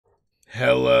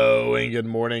Hello and good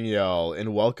morning, y'all,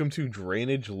 and welcome to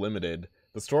Drainage Limited.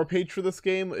 The store page for this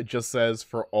game, it just says,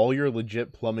 for all your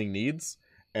legit plumbing needs,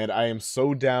 and I am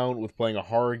so down with playing a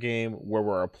horror game where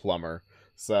we're a plumber.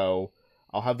 So,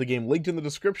 I'll have the game linked in the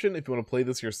description if you want to play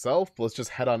this yourself, but let's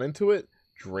just head on into it.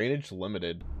 Drainage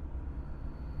Limited.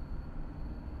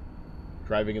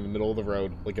 Driving in the middle of the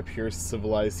road, like a pure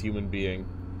civilized human being.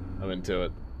 I'm into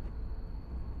it.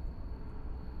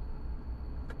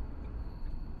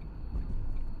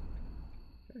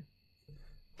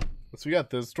 So we got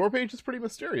the store page is pretty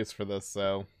mysterious for this,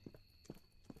 so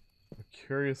I'm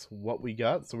curious what we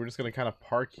got. So we're just gonna kind of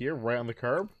park here right on the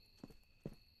curb.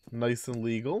 Nice and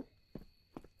legal.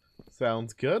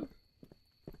 Sounds good.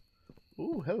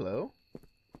 Ooh, hello.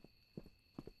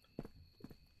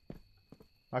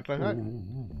 Knock, knock, knock.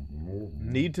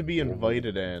 Need to be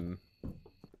invited in.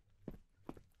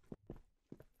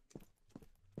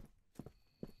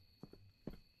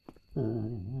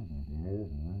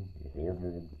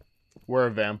 We're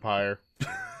a vampire.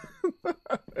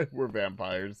 We're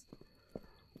vampires.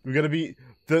 We gotta be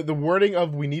the wording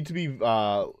of we need to be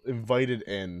invited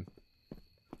in.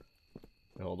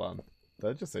 Hold on. Did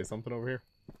I just say something over here?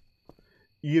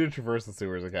 You need to traverse the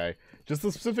sewers, okay. Just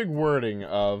the specific wording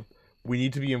of we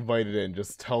need to be invited in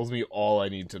just tells me all I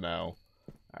need to know.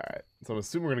 Alright. So I'm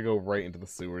assuming we're gonna go right into the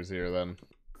sewers here then.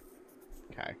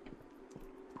 Okay.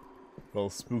 Little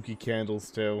spooky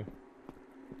candles too.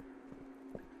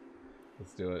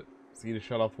 Let's do it. See to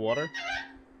shut off water.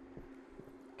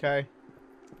 Okay.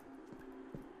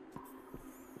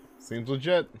 Seems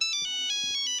legit.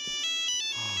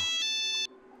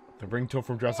 The ringtone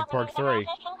from Jurassic Park 3.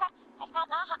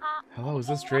 Hello, is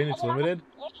this Drainage Limited?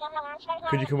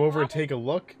 Could you come over and take a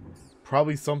look?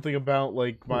 Probably something about,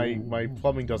 like, my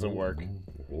plumbing doesn't work.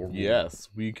 Yes,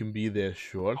 we can be there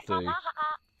shortly.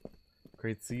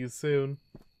 Great, see you soon.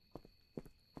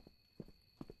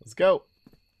 Let's go.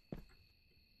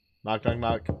 Knock, knock,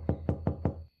 knock.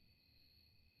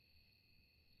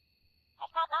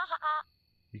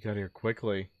 You got here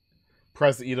quickly.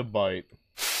 Press E to bite.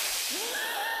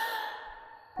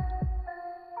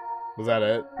 Was that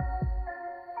it?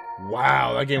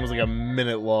 Wow, that game was like a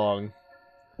minute long.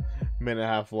 Minute and a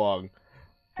half long.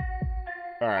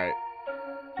 Alright.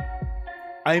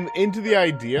 I'm into the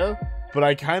idea, but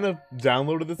I kind of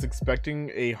downloaded this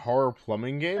expecting a horror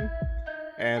plumbing game.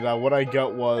 And what I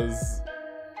got was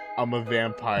I'm a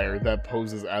vampire that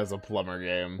poses as a plumber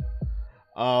game.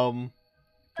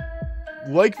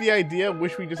 Like the idea,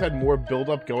 wish we just had more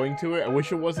build-up going to it. I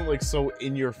wish it wasn't like so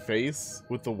in your face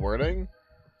with the wording.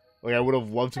 Like I would have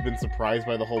loved to have been surprised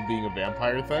by the whole being a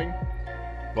vampire thing.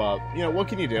 But, you know, what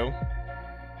can you do?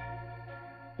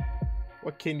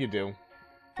 What can you do?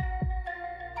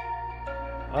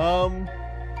 I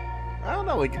don't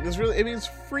know, like, this really, I mean, it's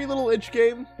a free little itch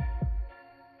game.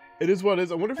 It is what it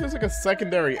is. I wonder if there's like a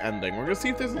secondary ending. We're gonna see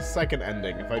if there's a second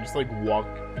ending if I just like walk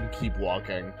and keep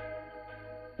walking.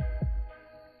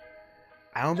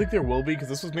 I don't think there will be because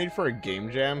this was made for a game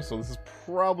jam, so this is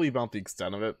probably about the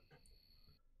extent of it.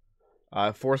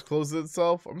 Force closes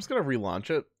itself. I'm just gonna relaunch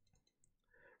it.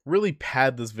 Really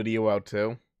pad this video out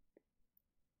too.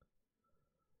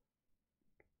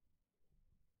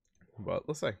 But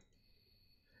let's see.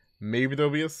 Maybe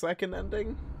there'll be a second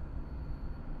ending.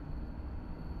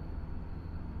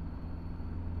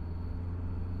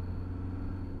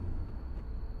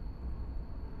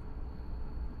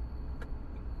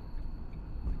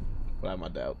 But I have my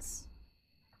doubts.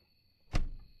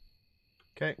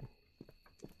 Okay.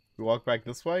 We walk back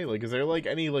this way? Like, is there, like,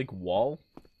 any, like, wall?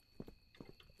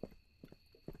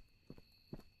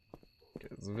 Okay,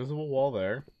 there's a visible wall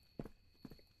there.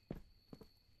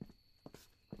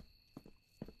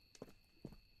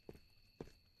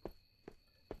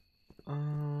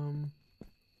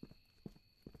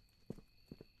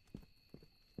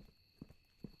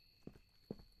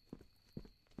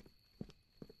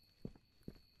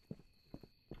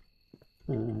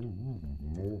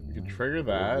 We can trigger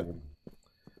that.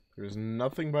 There's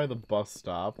nothing by the bus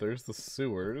stop. There's the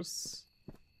sewers.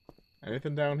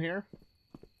 Anything down here?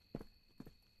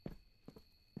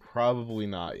 Probably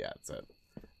not yet, that's it.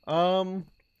 I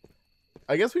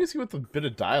guess we can see what the bit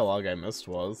of dialogue I missed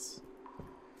was.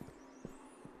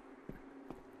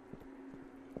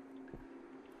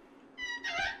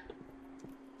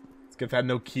 Let's get that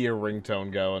Nokia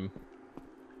ringtone going.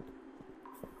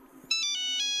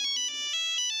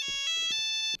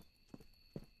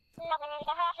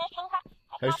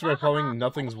 Thanks to my plumbing,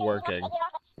 nothing's working.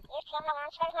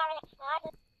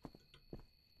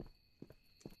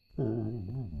 Come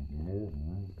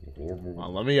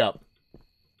on, let me up.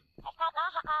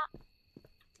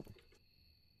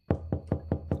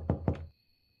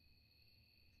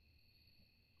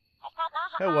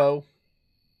 Hello.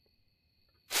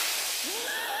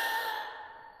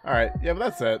 Alright, yeah, but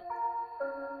that's it.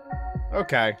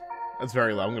 Okay. That's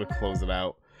very low. I'm gonna close it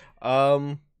out.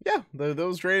 Yeah,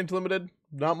 those Drainage Limited.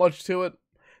 Not much to it.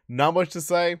 Not much to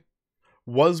say.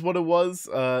 Was what it was.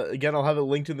 Again, I'll have it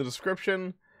linked in the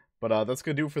description. But that's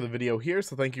gonna do it for the video here,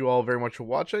 so thank you all very much for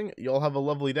watching. You all have a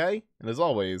lovely day, and as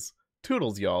always,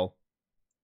 toodles, y'all.